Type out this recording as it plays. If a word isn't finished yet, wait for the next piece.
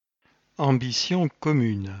Ambitions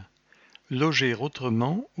communes. Loger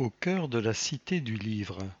autrement au cœur de la Cité du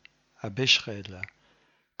Livre, à Becherel.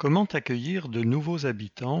 Comment accueillir de nouveaux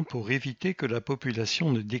habitants pour éviter que la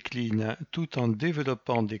population ne décline tout en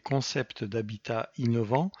développant des concepts d'habitat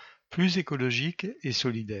innovants, plus écologiques et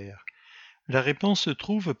solidaires? La réponse se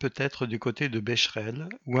trouve peut-être du côté de Becherel,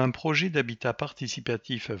 où un projet d'habitat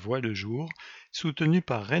participatif voit le jour, soutenu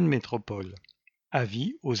par Rennes Métropole.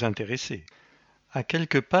 Avis aux intéressés. À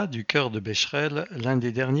quelques pas du cœur de Becherel, l'un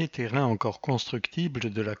des derniers terrains encore constructibles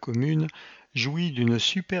de la commune jouit d'une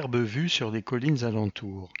superbe vue sur les collines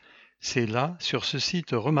alentours. C'est là, sur ce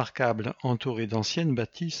site remarquable entouré d'anciennes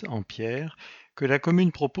bâtisses en pierre, que la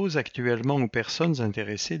commune propose actuellement aux personnes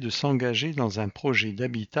intéressées de s'engager dans un projet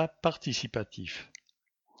d'habitat participatif.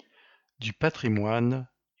 Du patrimoine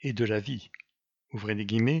et de la vie. Ouvrez les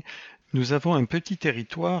guillemets, nous avons un petit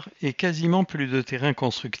territoire et quasiment plus de terrain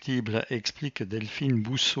constructible, explique Delphine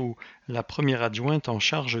Bousseau, la première adjointe en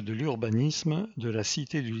charge de l'urbanisme de la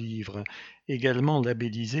Cité du Livre, également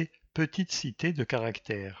labellisée Petite Cité de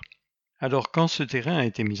caractère. Alors quand ce terrain a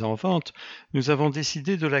été mis en vente, nous avons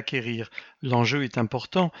décidé de l'acquérir. L'enjeu est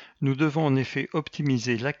important, nous devons en effet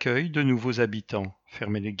optimiser l'accueil de nouveaux habitants.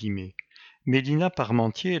 Fermez les guillemets. Mélina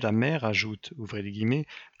Parmentier, la maire, ajoute, ouvrez les guillemets,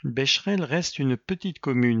 Becherel reste une petite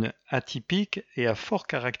commune, atypique et à fort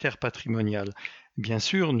caractère patrimonial. Bien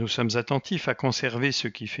sûr, nous sommes attentifs à conserver ce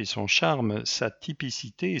qui fait son charme, sa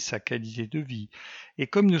typicité et sa qualité de vie. Et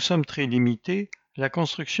comme nous sommes très limités, la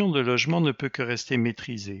construction de logements ne peut que rester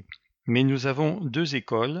maîtrisée. Mais nous avons 2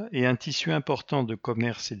 écoles et un tissu important de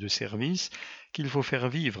commerce et de services qu'il faut faire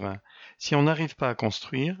vivre. Si on n'arrive pas à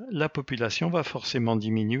construire, la population va forcément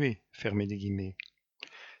diminuer. Fermez les guillemets.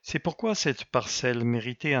 C'est pourquoi cette parcelle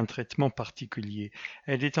méritait un traitement particulier.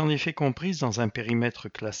 Elle est en effet comprise dans un périmètre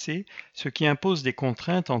classé, ce qui impose des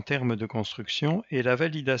contraintes en termes de construction et la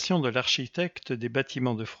validation de l'architecte des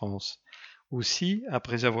bâtiments de France. Aussi,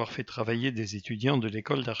 après avoir fait travailler des étudiants de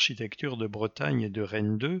l'école d'architecture de Bretagne et de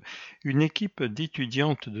Rennes 2, une équipe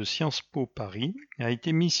d'étudiantes de Sciences Po Paris a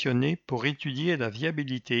été missionnée pour étudier la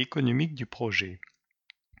viabilité économique du projet.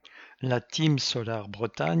 La Team Solar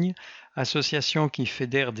Bretagne, association qui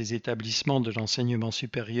fédère des établissements de l'enseignement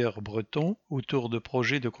supérieur breton autour de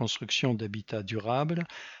projets de construction d'habitat durable,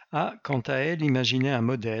 a quant à elle imaginé un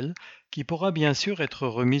modèle qui pourra bien sûr être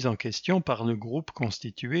remis en question par le groupe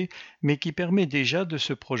constitué, mais qui permet déjà de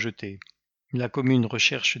se projeter. La commune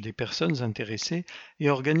recherche des personnes intéressées et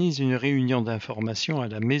organise une réunion d'information à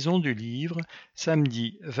la Maison du Livre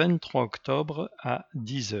samedi 23 octobre à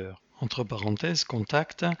 10 heures. Entre parenthèses,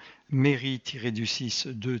 contact mairie-du-6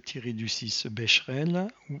 2-6 Becherel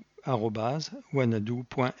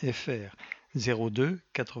 @wanadoo.fr 02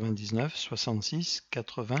 99 66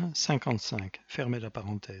 80 55. Fermez la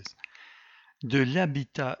parenthèse. De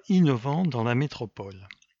l'habitat innovant dans la métropole.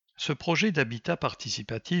 Ce projet d'habitat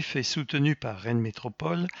participatif est soutenu par Rennes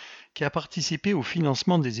Métropole, qui a participé au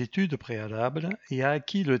financement des études préalables et a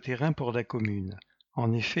acquis le terrain pour la commune.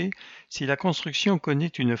 En effet, si la construction connaît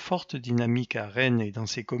une forte dynamique à Rennes et dans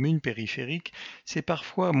ses communes périphériques, c'est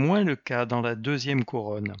parfois moins le cas dans la deuxième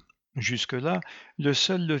couronne. Jusque-là, le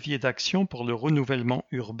seul levier d'action pour le renouvellement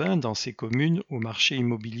urbain dans ces communes au marché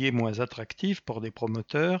immobilier moins attractif pour les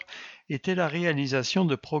promoteurs était la réalisation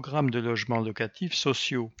de programmes de logements locatifs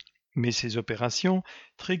sociaux. Mais ces opérations,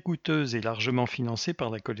 très coûteuses et largement financées par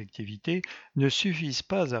la collectivité, ne suffisent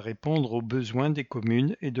pas à répondre aux besoins des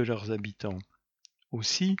communes et de leurs habitants.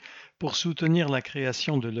 Aussi, pour soutenir la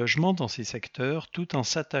création de logements dans ces secteurs, tout en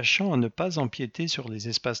s'attachant à ne pas empiéter sur les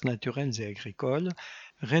espaces naturels et agricoles,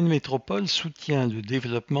 Rennes Métropole soutient le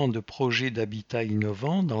développement de projets d'habitat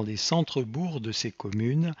innovants dans les centres-bourgs de ces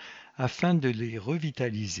communes afin de les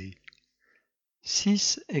revitaliser.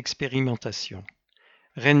 6 expérimentations.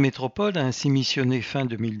 Rennes Métropole a ainsi missionné fin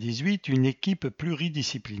 2018 une équipe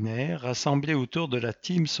pluridisciplinaire rassemblée autour de la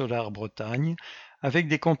Team Solar Bretagne avec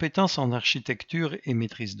des compétences en architecture et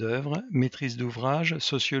maîtrise d'œuvre, maîtrise d'ouvrage,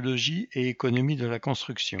 sociologie et économie de la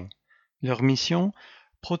construction. Leur mission,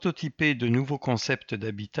 prototyper de nouveaux concepts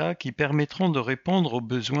d'habitat qui permettront de répondre aux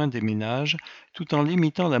besoins des ménages tout en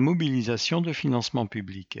limitant la mobilisation de financements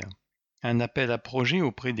publics. Un appel à projets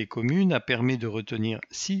auprès des communes a permis de retenir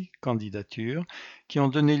 6 candidatures qui ont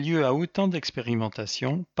donné lieu à autant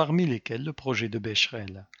d'expérimentations, parmi lesquelles le projet de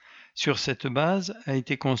Becherel. Sur cette base a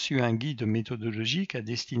été conçu un guide méthodologique à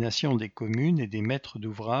destination des communes et des maîtres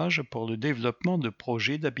d'ouvrage pour le développement de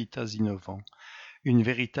projets d'habitats innovants. Une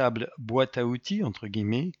véritable boîte à outils, entre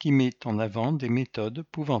guillemets, qui met en avant des méthodes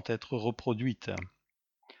pouvant être reproduites.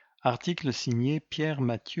 Article signé Pierre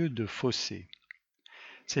Mathieu de Fossé.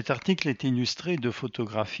 Cet article est illustré de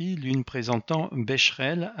photographies, l'une présentant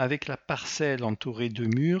Becherel avec la parcelle entourée de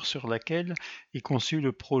murs sur laquelle est conçu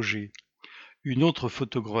le projet. Une autre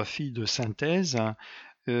photographie de synthèse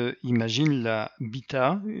imagine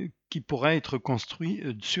l'habitat qui pourra être construit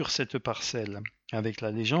sur cette parcelle. Avec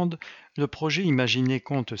la légende, le projet imaginé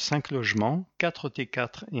compte 5 logements, 4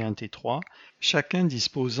 T4 et un T3, chacun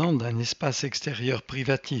disposant d'un espace extérieur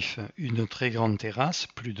privatif, une très grande terrasse,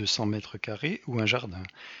 plus de 100 mètres carrés, ou un jardin,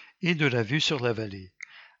 et de la vue sur la vallée.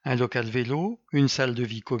 Un local vélo, une salle de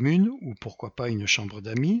vie commune, ou pourquoi pas une chambre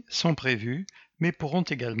d'amis, sont prévus, mais pourront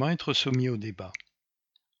également être soumis au débat.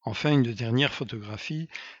 Enfin, une dernière photographie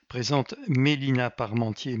présente Mélina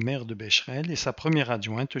Parmentier, maire de Becherel, et sa première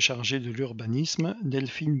adjointe chargée de l'urbanisme,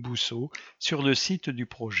 Delphine Bousseau, sur le site du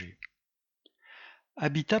projet.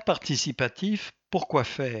 Habitat participatif, pourquoi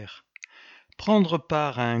faire ? Prendre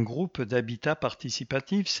part à un groupe d'habitat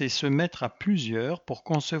participatif, c'est se mettre à plusieurs pour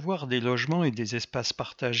concevoir des logements et des espaces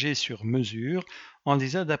partagés sur mesure en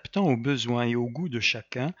les adaptant aux besoins et aux goûts de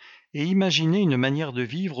chacun et imaginer une manière de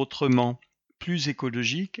vivre autrement, plus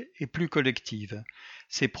écologique et plus collective.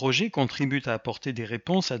 Ces projets contribuent à apporter des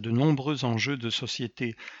réponses à de nombreux enjeux de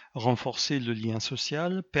société, renforcer le lien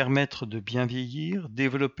social, permettre de bien vieillir,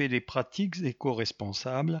 développer les pratiques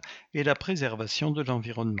éco-responsables et la préservation de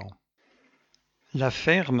l'environnement. La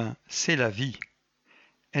ferme, c'est la vie.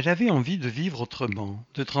 Elle avait envie de vivre autrement,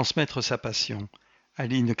 de transmettre sa passion.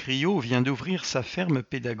 Aline Criot vient d'ouvrir sa ferme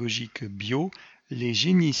pédagogique bio, Les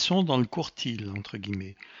Génissons dans le Courtil, entre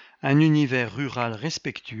guillemets, un univers rural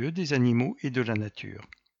respectueux des animaux et de la nature.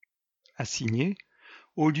 À signer,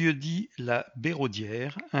 au lieu dit La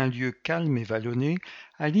Béraudière, un lieu calme et vallonné,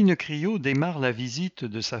 Aline Criot démarre la visite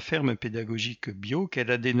de sa ferme pédagogique bio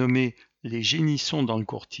qu'elle a dénommée Les Génissons dans le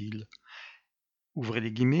Courtil. Ouvrez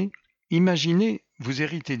les guillemets, imaginez, vous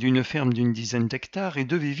héritez d'une ferme d'une dizaine d'hectares et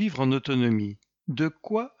devez vivre en autonomie. De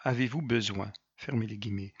quoi avez-vous besoin ? Fermez les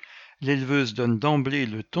guillemets. L'éleveuse donne d'emblée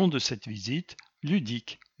le ton de cette visite,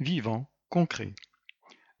 ludique, vivant, concret.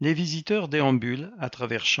 Les visiteurs déambulent à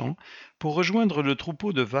travers champs pour rejoindre le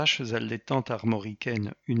troupeau de vaches allaitantes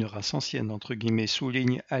armoricaines, une race ancienne entre guillemets,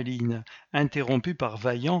 souligne Aline, interrompue par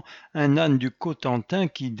Vaillant, un âne du Cotentin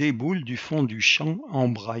qui déboule du fond du champ en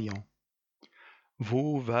braillant.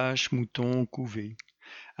 Veaux, vaches, moutons, couvées.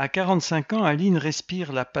 À 45 ans, Aline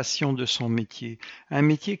respire la passion de son métier, un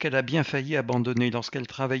métier qu'elle a bien failli abandonner lorsqu'elle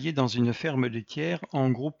travaillait dans une ferme laitière en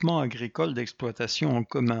groupement agricole d'exploitation en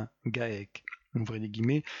commun, GAEC. Ouvrez les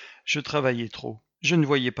guillemets, je travaillais trop. Je ne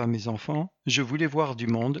voyais pas mes enfants, je voulais voir du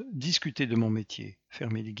monde, discuter de mon métier.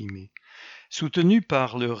 Fermez les guillemets. Soutenue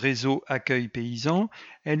par le réseau Accueil Paysan,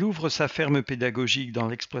 elle ouvre sa ferme pédagogique dans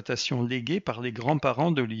l'exploitation léguée par les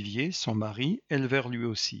grands-parents d'Olivier, son mari, éleveur lui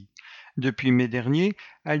aussi. Depuis mai dernier,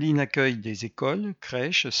 Aline accueille des écoles,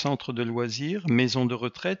 crèches, centres de loisirs, maisons de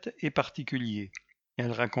retraite et particuliers.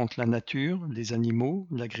 Elle raconte la nature, les animaux,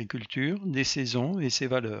 l'agriculture, les saisons et ses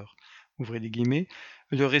valeurs. Ouvrez les guillemets,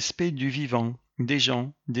 le respect du vivant, des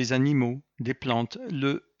gens, des animaux, des plantes,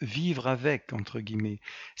 le vivre avec, entre guillemets.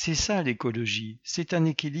 C'est ça l'écologie, c'est un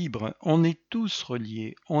équilibre, on est tous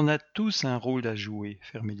reliés, on a tous un rôle à jouer,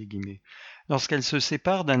 fermez les guillemets. Lorsqu'elle se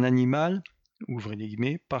sépare d'un animal, ouvrez les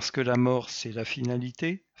guillemets, parce que la mort c'est la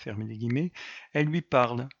finalité, fermez les guillemets, elle lui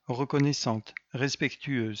parle, reconnaissante,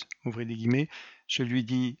 respectueuse, ouvrez les guillemets, je lui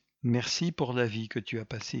dis merci pour la vie que tu as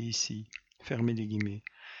passée ici, fermez les guillemets.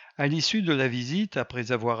 À l'issue de la visite,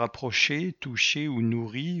 après avoir approché, touché ou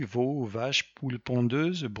nourri veaux, vaches, poules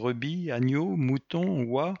pondeuses, brebis, agneaux, moutons,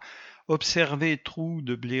 oies, observé trous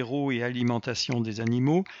de blaireaux et alimentation des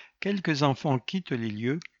animaux, quelques enfants quittent les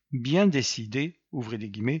lieux, bien décidés, ouvrez les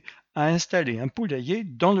guillemets, à installer un poulailler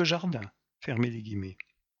dans le jardin, fermez les guillemets.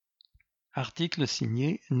 Article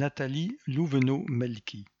signé Nathalie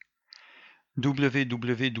Louvenot-Melki.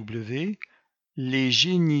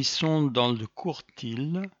 www.lesgénissons dans le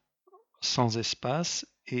courtil sans espace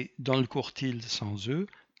et dans le courtil sans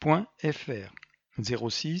e.fr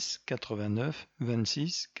 06 89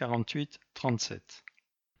 26 48 37.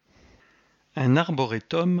 Un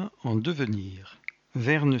arboretum en devenir.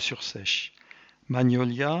 Verne-sur-Sèche.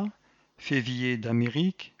 Magnolia, févier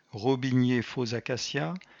d'Amérique, robinier faux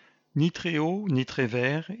acacia, ni très haut ni très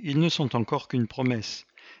vert, ils ne sont encore qu'une promesse.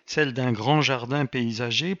 Celle d'un grand jardin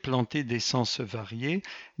paysager planté d'essences variées,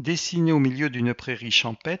 dessiné au milieu d'une prairie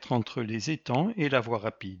champêtre entre les étangs et la voie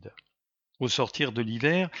rapide. Au sortir de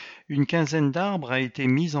l'hiver, une quinzaine d'arbres a été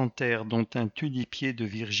mis en terre, dont un tulipier de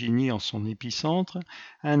Virginie en son épicentre,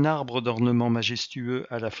 un arbre d'ornement majestueux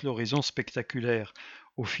à la floraison spectaculaire.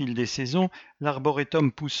 Au fil des saisons,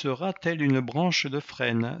 l'arboretum poussera telle une branche de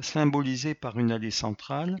frêne, symbolisée par une allée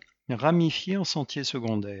centrale, ramifié en sentier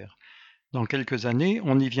secondaire. Dans quelques années,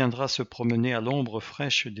 on y viendra se promener à l'ombre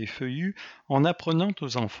fraîche des feuillus en apprenant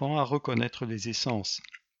aux enfants à reconnaître les essences,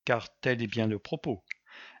 car tel est bien le propos.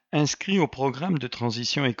 Inscrit au programme de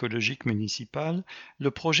transition écologique municipale,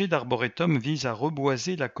 le projet d'arboretum vise à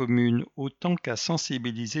reboiser la commune autant qu'à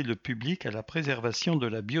sensibiliser le public à la préservation de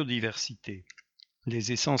la biodiversité.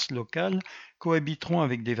 Les essences locales cohabiteront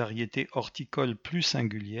avec des variétés horticoles plus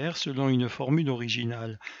singulières selon une formule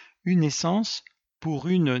originale. Une essence pour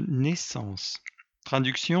une naissance.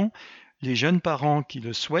 Traduction, les jeunes parents qui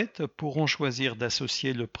le souhaitent pourront choisir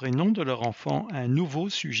d'associer le prénom de leur enfant à un nouveau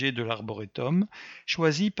sujet de l'arboretum,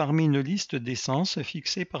 choisi parmi une liste d'essences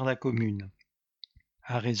fixée par la commune.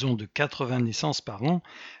 À raison de 80 naissances par an,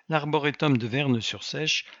 l'arboretum de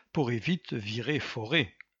Verne-sur-Seiche pourrait vite virer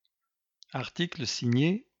forêt. Article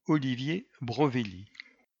signé Olivier Brovelli.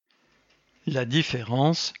 La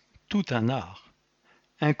différence, tout un art.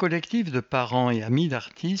 Un collectif de parents et amis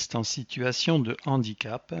d'artistes en situation de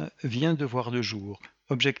handicap vient de voir le jour.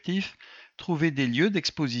 Objectif, trouver des lieux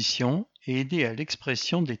d'exposition et aider à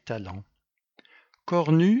l'expression des talents.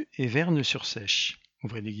 Cornu et Verne-sur-Seiche.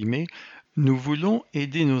 Ouvrez les guillemets. Nous voulons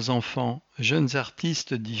aider nos enfants, jeunes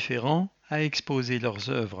artistes différents, à exposer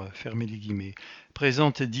leurs œuvres, fermez les guillemets,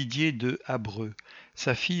 présente Didier de Abreu.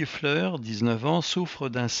 Sa fille Fleur, 19 ans, souffre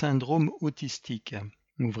d'un syndrome autistique.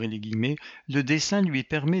 Ouvrez les guillemets, le dessin lui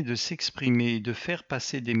permet de s'exprimer et de faire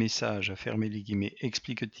passer des messages, fermez les guillemets,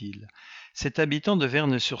 explique-t-il. Cet habitant de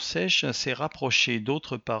Verne-sur-Seiche s'est rapproché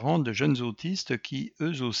d'autres parents de jeunes autistes qui,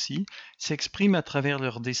 eux aussi, s'expriment à travers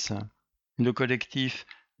leurs dessins. Le collectif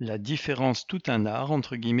La différence tout un art,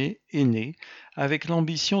 entre guillemets, est né, avec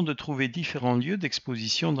l'ambition de trouver différents lieux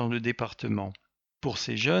d'exposition dans le département. Pour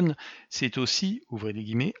ces jeunes, c'est aussi, ouvrez les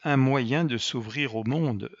guillemets, un moyen de s'ouvrir au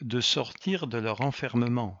monde, de sortir de leur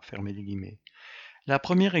enfermement, fermez les guillemets. La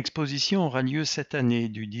première exposition aura lieu cette année,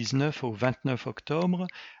 du 19 au 29 octobre,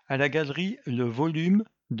 à la galerie Le Volume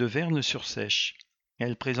de Verne-sur-Seiche.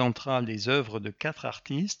 Elle présentera les œuvres de 4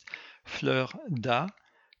 artistes, Fleur Da,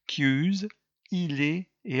 Hughes, Hillet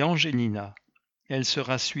et Angelina. Elle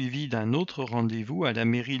sera suivie d'un autre rendez-vous à la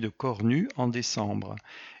mairie de Cornu en décembre.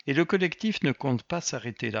 Et le collectif ne compte pas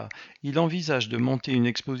s'arrêter là. Il envisage de monter une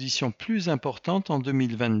exposition plus importante en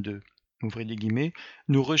 2022. Ouvrez les guillemets,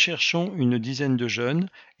 nous recherchons une dizaine de jeunes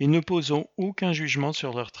et ne posons aucun jugement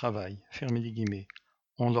sur leur travail. Fermez les guillemets.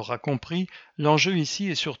 On l'aura compris, l'enjeu ici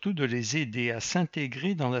est surtout de les aider à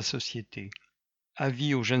s'intégrer dans la société.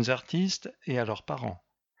 Avis aux jeunes artistes et à leurs parents.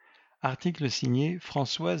 Article signé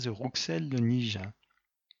Françoise Rouxel-Nigin.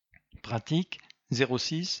 Pratique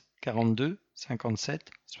 06 42 57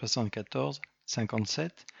 74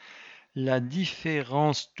 57. La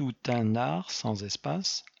différence tout un art sans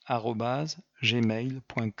espace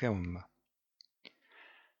 @gmail.com.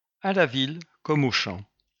 À la ville comme au champ.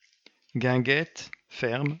 Guinguettes,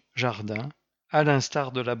 fermes, jardins. À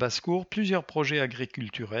l'instar de la basse-cour, plusieurs projets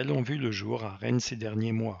agriculturels ont vu le jour à Rennes ces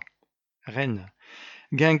derniers mois. Rennes.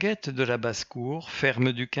 Guinguettes de la basse-cour,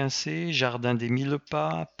 ferme du Quincé, jardin des Mille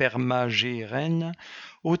Pas, Permagé, Rennes,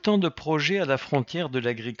 autant de projets à la frontière de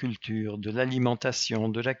l'agriculture, de l'alimentation,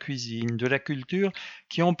 de la cuisine, de la culture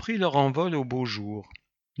qui ont pris leur envol au beau jour.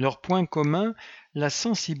 Leur point commun, la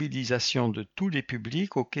sensibilisation de tous les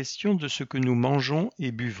publics aux questions de ce que nous mangeons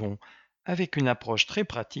et buvons, avec une approche très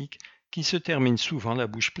pratique qui se termine souvent la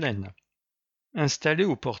bouche pleine. Installés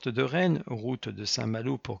aux portes de Rennes, route de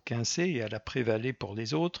Saint-Malo pour Quincé et à la Prévallée pour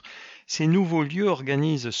les autres, ces nouveaux lieux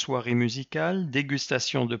organisent soirées musicales,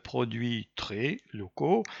 dégustations de produits très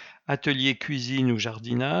locaux, ateliers cuisine ou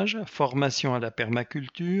jardinage, formation à la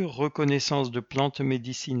permaculture, reconnaissance de plantes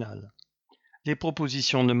médicinales. Les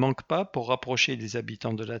propositions ne manquent pas pour rapprocher les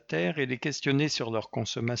habitants de la terre et les questionner sur leur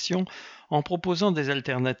consommation en proposant des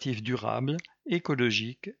alternatives durables,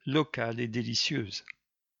 écologiques, locales et délicieuses.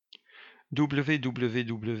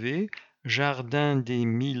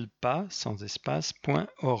 www.jardindesmillepas sans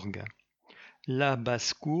espace.org La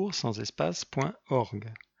basse-cour sans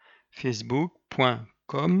espace.org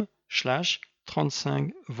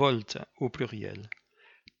facebook.com/35volt au pluriel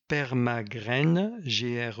permagraines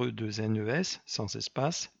GRE2NES sans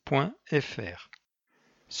espace.fr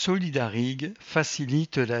Solidarigue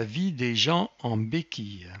facilite la vie des gens en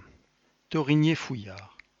béquille.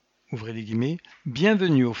 Torigné-Fouillard. Ouvrez les guillemets,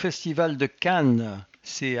 bienvenue au Festival de Cannes,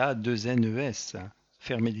 CA2NES,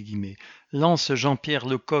 fermez les guillemets, lance Jean-Pierre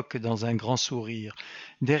Lecoq dans un grand sourire.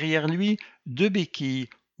 Derrière lui, 2 béquilles,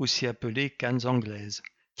 aussi appelées cannes anglaises,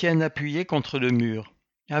 tiennent appuyées contre le mur.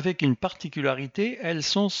 Avec une particularité, elles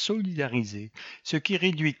sont solidarisées, ce qui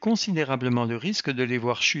réduit considérablement le risque de les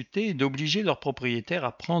voir chuter et d'obliger leurs propriétaires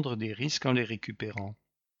à prendre des risques en les récupérant.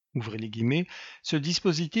 Ouvrez les guillemets, ce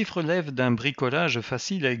dispositif relève d'un bricolage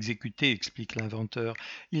facile à exécuter, explique l'inventeur.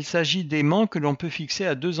 Il s'agit d'aimants que l'on peut fixer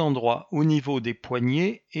à 2 endroits, au niveau des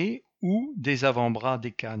poignets et ou des avant-bras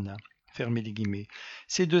des cannes. Fermez les guillemets.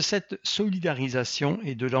 C'est de cette solidarisation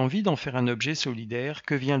et de l'envie d'en faire un objet solidaire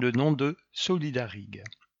que vient le nom de Solidarig.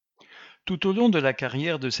 Tout au long de la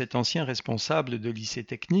carrière de cet ancien responsable de lycée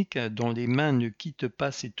technique, dont les mains ne quittent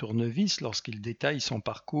pas ses tournevis lorsqu'il détaille son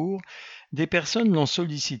parcours, des personnes l'ont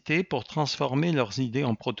sollicité pour transformer leurs idées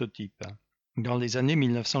en prototypes. Dans les années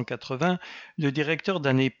 1980, le directeur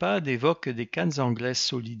d'un EHPAD évoque des cannes anglaises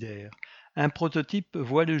solidaires. Un prototype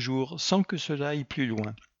voit le jour sans que cela aille plus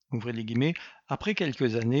loin. Ouvrez les guillemets, après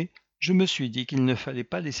quelques années, je me suis dit qu'il ne fallait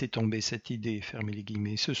pas laisser tomber cette idée, fermez les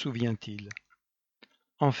guillemets, se souvient-il.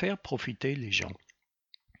 En faire profiter les gens.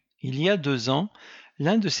 Il y a 2 ans,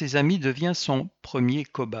 l'un de ses amis devient son premier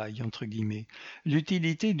cobaye, entre guillemets.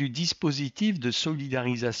 L'utilité du dispositif de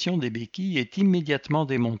solidarisation des béquilles est immédiatement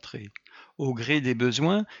démontrée. Au gré des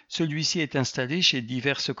besoins, celui-ci est installé chez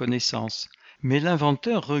diverses connaissances. Mais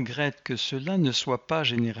l'inventeur regrette que cela ne soit pas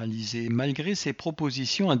généralisé, malgré ses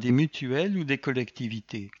propositions à des mutuelles ou des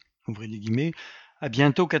collectivités. Ouvrez les guillemets, à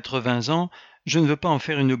bientôt 80 ans, je ne veux pas en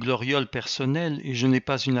faire une gloriole personnelle et je n'ai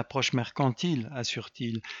pas une approche mercantile,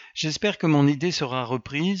 assure-t-il. J'espère que mon idée sera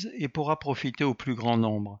reprise et pourra profiter au plus grand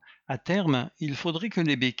nombre. À terme, il faudrait que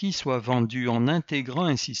les béquilles soient vendues en intégrant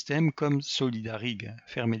un système comme Solidarig.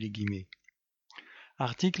 Fermez les guillemets.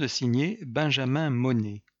 Article signé Benjamin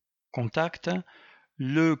Monet. Contact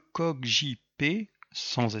lecogjp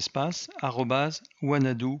sans espace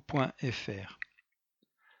 @wanadoo.fr.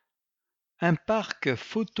 Un parc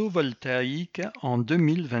photovoltaïque en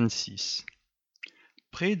 2026.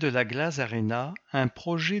 Près de la Glace Arena, un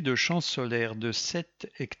projet de champ solaire de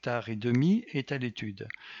 7 hectares et demi est à l'étude,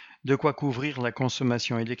 de quoi couvrir la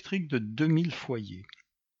consommation électrique de 2000 foyers.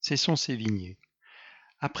 Cesson-Sévigné.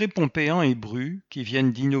 Après Pompéan et Bru, qui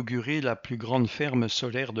viennent d'inaugurer la plus grande ferme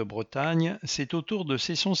solaire de Bretagne, c'est au tour de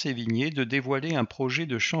Cesson-Sévigné de dévoiler un projet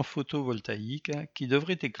de champ photovoltaïque qui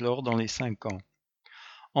devrait éclore dans les 5 ans.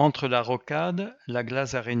 Entre la Rocade, la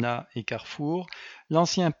Glace Arena et Carrefour,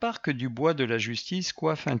 l'ancien parc du Bois de la Justice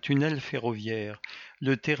coiffe un tunnel ferroviaire.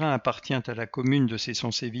 Le terrain appartient à la commune de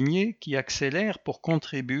Cesson-Sévigné qui accélère pour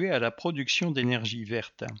contribuer à la production d'énergie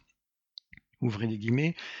verte. Ouvrez les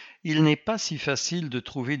guillemets, il n'est pas si facile de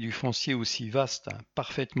trouver du foncier aussi vaste,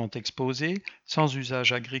 parfaitement exposé, sans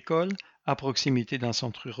usage agricole, à proximité d'un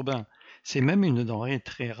centre urbain. C'est même une denrée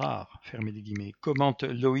très rare, fermez les guillemets, commente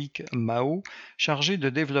Loïc Mao, chargé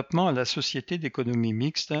de développement à la Société d'économie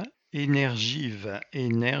mixte Énergive,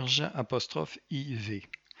 Énerge'-IV.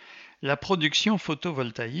 La production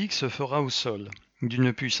photovoltaïque se fera au sol.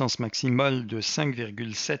 D'une puissance maximale de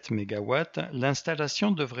 5,7 MW,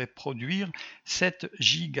 l'installation devrait produire 7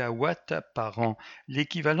 gigawatts par an,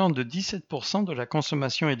 l'équivalent de 17% de la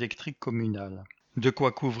consommation électrique communale. De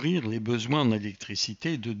quoi couvrir les besoins en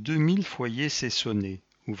électricité de 2000 foyers cessonnés.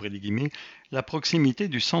 Ouvrez les guillemets, la proximité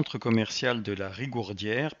du centre commercial de la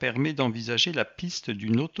Rigourdière permet d'envisager la piste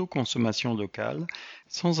d'une autoconsommation locale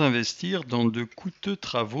sans investir dans de coûteux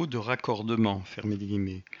travaux de raccordement. Fermez les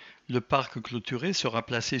guillemets. Le parc clôturé sera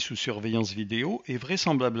placé sous surveillance vidéo et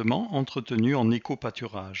vraisemblablement entretenu en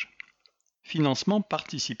éco-pâturage. Financement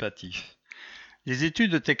participatif. Les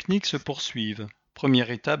études techniques se poursuivent.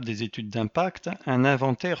 Première étape des études d'impact, un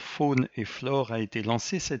inventaire faune et flore a été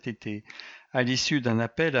lancé cet été. À l'issue d'un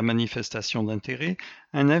appel à manifestation d'intérêt,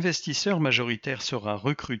 un investisseur majoritaire sera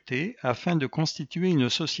recruté afin de constituer une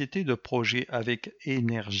société de projet avec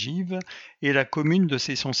Énergive et la commune de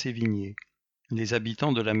Cesson-Sévigné. Les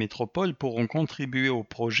habitants de la métropole pourront contribuer au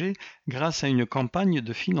projet grâce à une campagne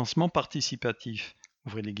de financement participatif.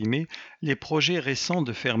 Ouvrez les guillemets, les projets récents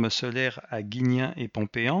de fermes solaires à Guignin et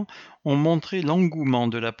Pompéan ont montré l'engouement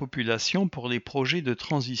de la population pour les projets de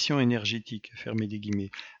transition énergétique, fermez les guillemets,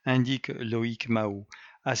 indique Loïc Mao.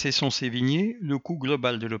 À Cesson-Sévigné, le coût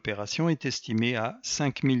global de l'opération est estimé à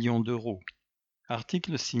 5 millions d'euros.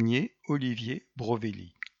 Article signé Olivier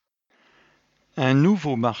Brovelli. Un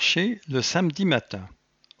nouveau marché le samedi matin.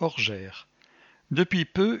 Orgères. Depuis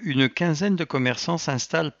peu, une quinzaine de commerçants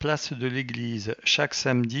s'installent place de l'église, chaque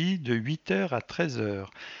samedi de 8h à 13h.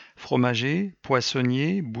 Fromagers,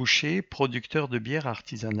 poissonniers, bouchers, producteurs de bières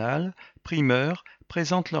artisanales, primeurs,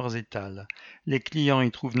 présentent leurs étals. Les clients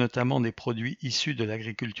y trouvent notamment des produits issus de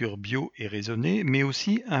l'agriculture bio et raisonnée, mais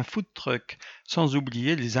aussi un food truck, sans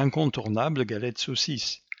oublier les incontournables galettes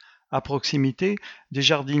saucisses. À proximité, des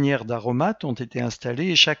jardinières d'aromates ont été installées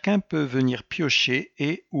et chacun peut venir piocher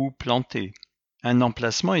et ou planter. Un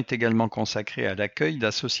emplacement est également consacré à l'accueil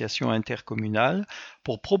d'associations intercommunales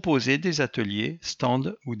pour proposer des ateliers,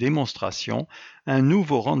 stands ou démonstrations, un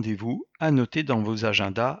nouveau rendez-vous à noter dans vos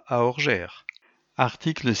agendas à Orgères.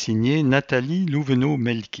 Article signé Nathalie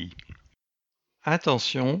Louvenot-Melki.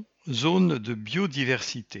 Attention, zone de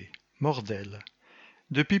biodiversité, Mordel.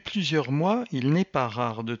 Depuis plusieurs mois, il n'est pas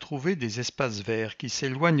rare de trouver des espaces verts qui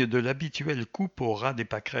s'éloignent de l'habituelle coupe au ras des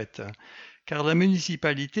pâquerettes, car la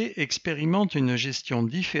municipalité expérimente une gestion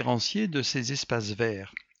différenciée de ces espaces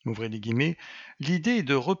verts. Ouvrez les guillemets, l'idée est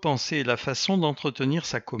de repenser la façon d'entretenir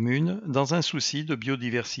sa commune dans un souci de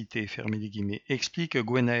biodiversité, fermez les guillemets, explique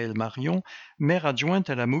Gwenaëlle Marion, maire adjointe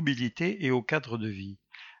à la mobilité et au cadre de vie.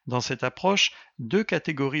 Dans cette approche, deux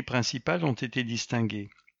catégories principales ont été distinguées.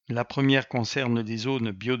 La première concerne les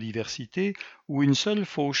zones biodiversité où une seule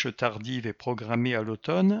fauche tardive est programmée à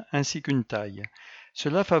l'automne ainsi qu'une taille.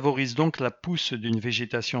 Cela favorise donc la pousse d'une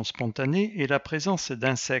végétation spontanée et la présence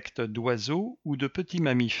d'insectes, d'oiseaux ou de petits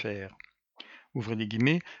mammifères. Ouvrez les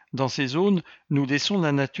guillemets, dans ces zones, nous laissons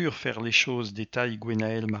la nature faire les choses, détaille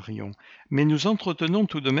Gwenaëlle Marion, mais nous entretenons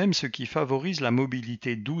tout de même ce qui favorise la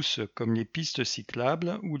mobilité douce comme les pistes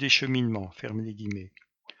cyclables ou les cheminements, fermez les guillemets.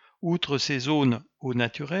 Outre ces zones au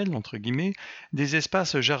naturel, entre guillemets, des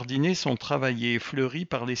espaces jardinés sont travaillés et fleuris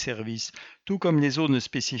par les services, tout comme les zones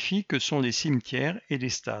spécifiques que sont les cimetières et les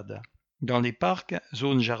stades. Dans les parcs,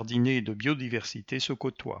 zones jardinées et de biodiversité se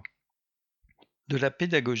côtoient. De la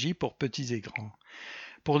pédagogie pour petits et grands.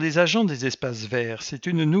 Pour les agents des espaces verts, c'est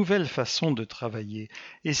une nouvelle façon de travailler,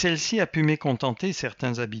 et celle-ci a pu mécontenter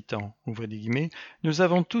certains habitants. Ouvrez les guillemets, nous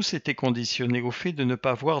avons tous été conditionnés au fait de ne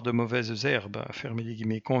pas voir de mauvaises herbes, fermez les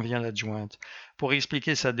guillemets, convient l'adjointe. Pour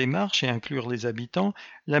expliquer sa démarche et inclure les habitants,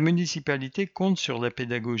 la municipalité compte sur la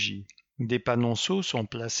pédagogie. Des panonceaux sont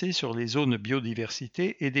placés sur les zones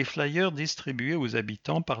biodiversité et des flyers distribués aux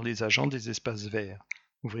habitants par les agents des espaces verts.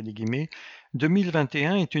 Ouvrez les guillemets,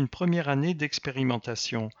 2021 est une première année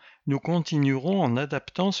d'expérimentation. Nous continuerons en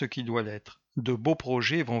adaptant ce qui doit l'être. De beaux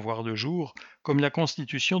projets vont voir le jour, comme la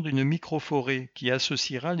constitution d'une microforêt qui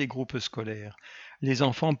associera les groupes scolaires. Les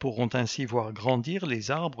enfants pourront ainsi voir grandir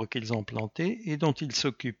les arbres qu'ils ont plantés et dont ils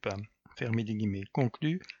s'occupent. Fermez les guillemets.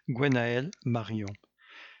 Conclut Gwenaëlle Marion.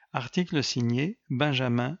 Article signé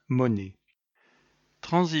Benjamin Monet.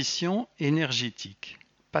 Transition énergétique.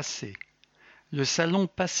 Passé. Le salon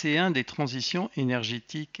passéen des transitions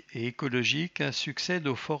énergétiques et écologiques succède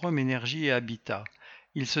au Forum Énergie et Habitat.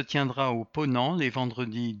 Il se tiendra au Ponant les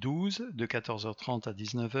vendredis 12 de 14h30 à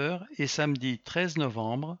 19h et samedi 13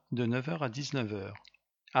 novembre de 9h à 19h.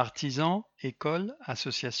 Artisans, écoles,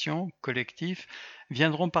 associations, collectifs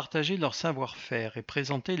viendront partager leur savoir-faire et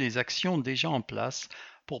présenter les actions déjà en place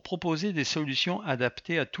pour proposer des solutions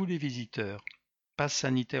adaptées à tous les visiteurs. Passe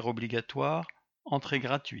sanitaire obligatoire, entrée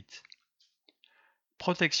gratuite.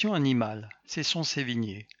 Protection animale,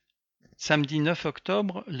 Cesson-Sévigné. Samedi 9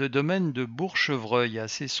 octobre, le domaine de Bourg-Chevreuil à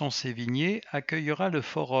Cesson-Sévigné accueillera le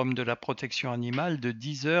forum de la protection animale de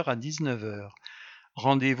 10h à 19h.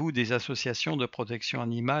 Rendez-vous des associations de protection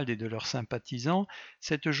animale et de leurs sympathisants,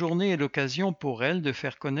 cette journée est l'occasion pour elles de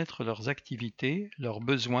faire connaître leurs activités, leurs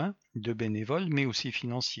besoins, de bénévoles mais aussi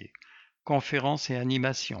financiers. Conférences et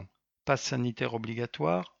animations. Passe sanitaire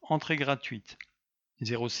obligatoire, entrée gratuite.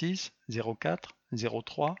 06 04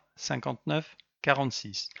 03 59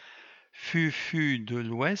 46 fufu de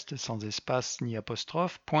l'ouest sans espace ni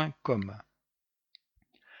apostrophe.com.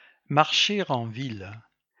 Marcher en ville.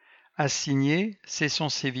 Assigné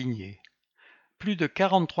Cesson-Sévigné. Plus de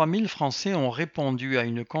 43 000 Français ont répondu à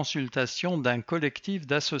une consultation d'un collectif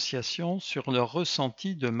d'associations sur leur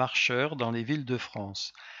ressenti de marcheurs dans les villes de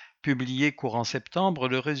France. Publié courant septembre,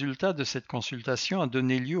 le résultat de cette consultation a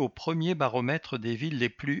donné lieu au premier baromètre des villes les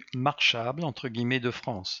plus « marchables » entre guillemets de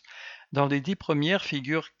France. Dans les 10 premières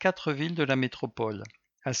figurent 4 villes de la métropole.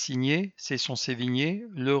 Assigné, Cesson-Sévigné,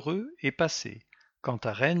 L'Heureux et Passé. Quant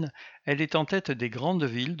à Rennes, elle est en tête des grandes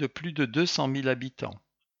villes de plus de 200 000 habitants.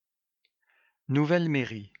 Nouvelle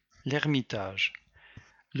mairie, l'Ermitage.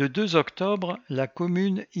 Le 2 octobre, la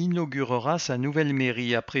commune inaugurera sa nouvelle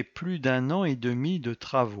mairie après plus d'1 an et demi de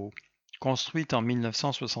travaux. Construite en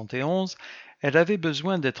 1971, elle avait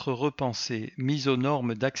besoin d'être repensée, mise aux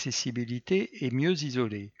normes d'accessibilité et mieux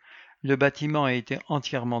isolée. Le bâtiment a été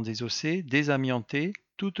entièrement désossé, désamianté,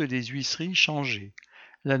 toutes les huisseries changées.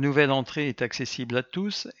 La nouvelle entrée est accessible à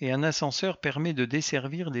tous et un ascenseur permet de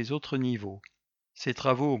desservir les autres niveaux. Ces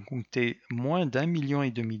travaux ont coûté moins d'1,5 million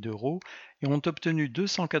d'euros et ont obtenu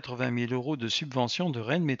 280 000 euros de subvention de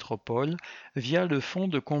Rennes Métropole via le fonds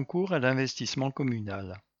de concours à l'investissement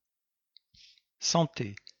communal.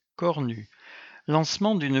 Santé. Cornu.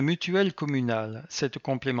 Lancement d'une mutuelle communale. Cette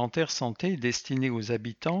complémentaire santé est destinée aux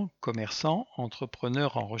habitants, commerçants,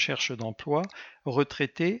 entrepreneurs en recherche d'emploi,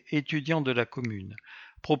 retraités, étudiants de la commune.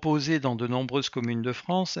 Proposée dans de nombreuses communes de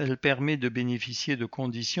France, elle permet de bénéficier de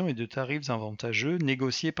conditions et de tarifs avantageux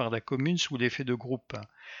négociés par la commune sous l'effet de groupe.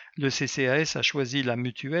 Le CCAS a choisi la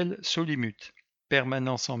mutuelle Solimut.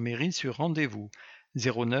 Permanence en mairie sur rendez-vous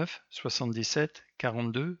 09 77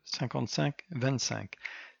 42 55 25.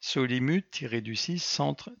 Solimut-du-6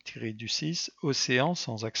 centre-du-6 océan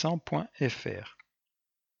sans accent.fr.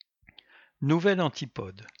 Nouvelle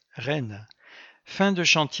antipode. Rennes. Fin de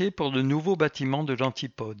chantier pour le nouveau bâtiment de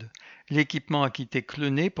l'antipode. L'équipement a quitté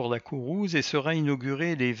Clenay pour la Courouse et sera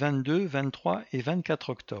inauguré les 22, 23 et 24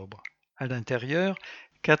 octobre. À l'intérieur,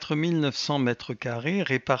 4900 m²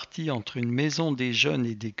 répartis entre une maison des jeunes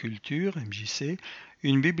et des cultures, MJC,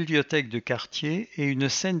 une bibliothèque de quartier et une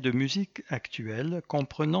scène de musique actuelle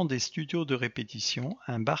comprenant des studios de répétition,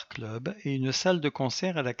 un bar-club et une salle de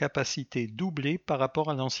concert à la capacité doublée par rapport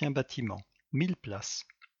à l'ancien bâtiment, 1000 places.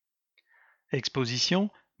 Exposition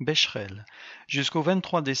Becherel. Jusqu'au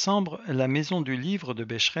 23 décembre, la Maison du Livre de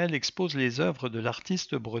Becherel expose les œuvres de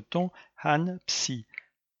l'artiste breton Han Psy,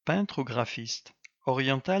 peintre ou graphiste,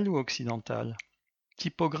 oriental ou occidental.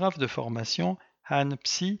 Typographe de formation, Han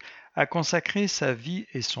Psy a consacré sa vie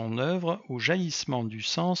et son œuvre au jaillissement du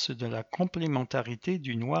sens de la complémentarité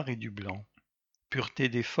du noir et du blanc. Pureté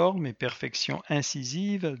des formes et perfection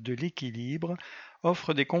incisive de l'équilibre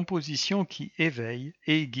offrent des compositions qui éveillent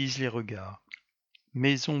et aiguisent les regards.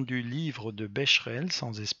 Maison du livre de Becherel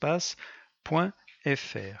sans espace.fr.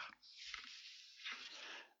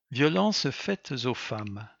 Violences faites aux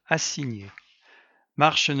femmes. Assigné.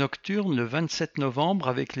 Marche nocturne le 27 novembre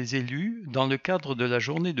avec les élus dans le cadre de la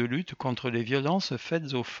journée de lutte contre les violences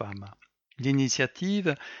faites aux femmes.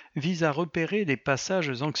 L'initiative vise à repérer les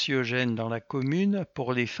passages anxiogènes dans la commune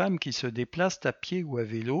pour les femmes qui se déplacent à pied ou à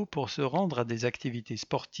vélo pour se rendre à des activités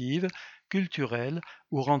sportives, culturelles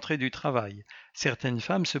ou rentrées du travail, certaines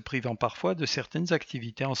femmes se privant parfois de certaines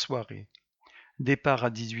activités en soirée. Départ à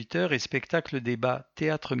 18h et spectacle débat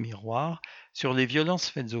Théâtre Miroir sur les violences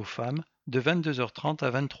faites aux femmes de 22h30 à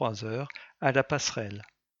 23h à la Passerelle.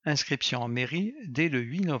 Inscription en mairie dès le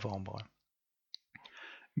 8 novembre.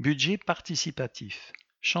 Budget participatif.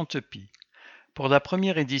 Chantepie. Pour la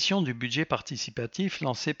première édition du budget participatif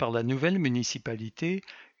lancé par la nouvelle municipalité,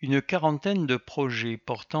 une quarantaine de projets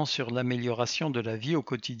portant sur l'amélioration de la vie au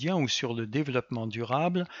quotidien ou sur le développement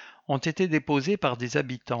durable ont été déposés par des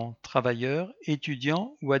habitants, travailleurs,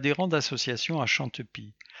 étudiants ou adhérents d'associations à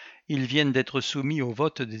Chantepie. Ils viennent d'être soumis au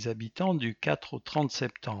vote des habitants du 4 au 30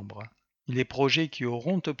 septembre. Les projets qui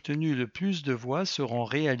auront obtenu le plus de voix seront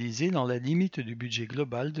réalisés dans la limite du budget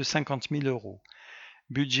global de 50 000 €.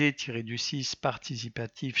 Budget-6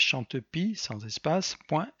 participatif Chantepie sans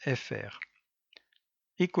espace.fr.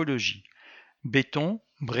 Écologie. Béton,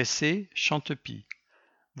 Bressé, Chantepie.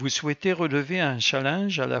 Vous souhaitez relever un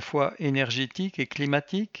challenge à la fois énergétique et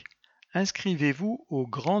climatique ? Inscrivez-vous au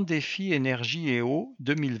Grand Défi Énergie et Eau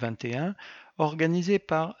 2021 organisé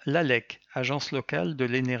par l'ALEC, Agence locale de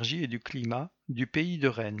l'énergie et du climat du pays de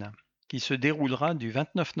Rennes, qui se déroulera du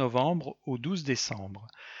 29 novembre au 12 décembre.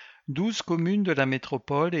 12 communes de la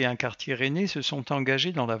métropole et un quartier rennais se sont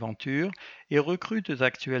engagés dans l'aventure et recrutent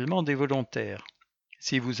actuellement des volontaires.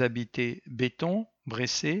 Si vous habitez Béton,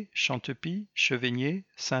 Bressé, Chantepie, Chevigné,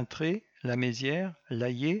 Saintré, La Mézières,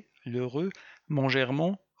 Laillé, L'Heureux,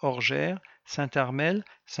 Montgermont, Orgères, Saint-Armel,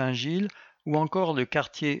 Saint-Gilles ou encore le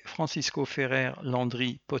quartier Francisco Ferrer,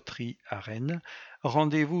 Landry, Poterie à Rennes,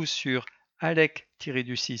 rendez-vous sur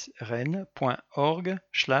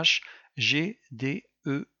alec-rennes.org/GDEE.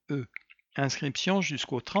 Inscription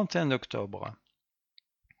jusqu'au 31 octobre.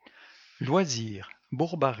 Loisirs,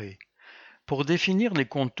 Bourbaré. Pour définir les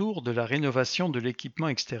contours de la rénovation de l'équipement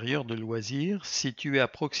extérieur de loisirs, situé à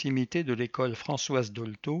proximité de l'école Françoise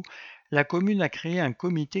Dolto, la commune a créé un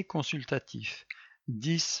comité consultatif.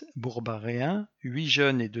 10 Bourbaréens, 8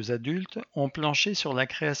 jeunes et 2 adultes, ont planché sur la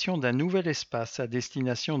création d'un nouvel espace à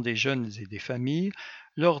destination des jeunes et des familles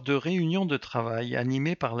lors de réunions de travail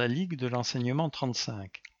animées par la Ligue de l'enseignement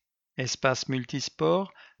 35. Espace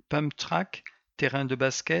multisport, pump track, terrain de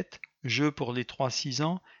basket, jeux pour les 3-6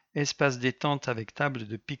 ans, espace détente avec table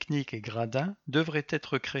de pique-nique et gradins devraient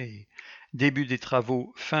être créés. Début des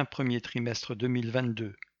travaux fin premier trimestre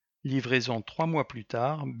 2022. Livraison 3 mois plus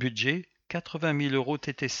tard. Budget 80 000 €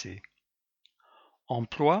 TTC.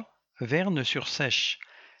 Emploi, Verne-sur-Seiche.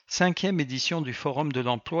 5e édition du Forum de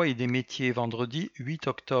l'emploi et des métiers, vendredi 8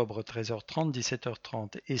 octobre,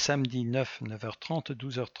 13h30-17h30 et samedi 9, 9h30,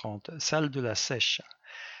 12h30, salle de la Seiche.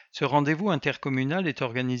 Ce rendez-vous intercommunal est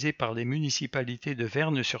organisé par les municipalités de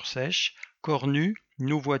Vernnes-sur-Sèche, Cornu,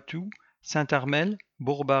 Nouvoitou, Saint-Armel,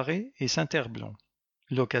 Bourbaré et Saint-Herblon.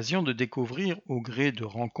 L'occasion de découvrir, au gré de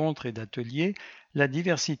rencontres et d'ateliers, la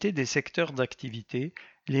diversité des secteurs d'activité,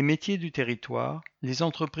 les métiers du territoire, les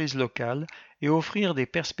entreprises locales et offrir des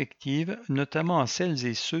perspectives, notamment à celles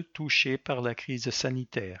et ceux touchés par la crise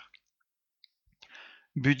sanitaire.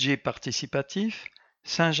 Budget participatif,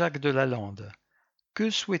 Saint-Jacques-de-la-Lande. Que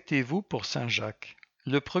souhaitez-vous pour Saint-Jacques ?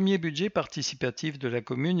 Le premier budget participatif de la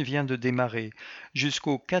commune vient de démarrer.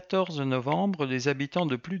 Jusqu'au 14 novembre, les habitants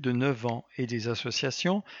de plus de 9 ans et des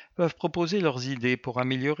associations peuvent proposer leurs idées pour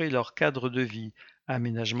améliorer leur cadre de vie,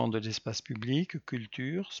 aménagement de l'espace public,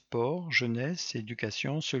 culture, sport, jeunesse,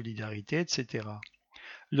 éducation, solidarité, etc.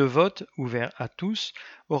 Le vote, ouvert à tous,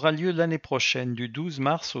 aura lieu l'année prochaine du 12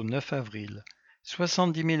 mars au 9 avril.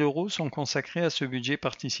 70 000 € sont consacrés à ce budget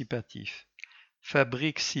participatif.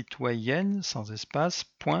 Fabrique citoyenne sans espace,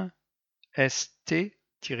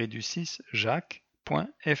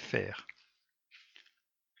 .st-jacques.fr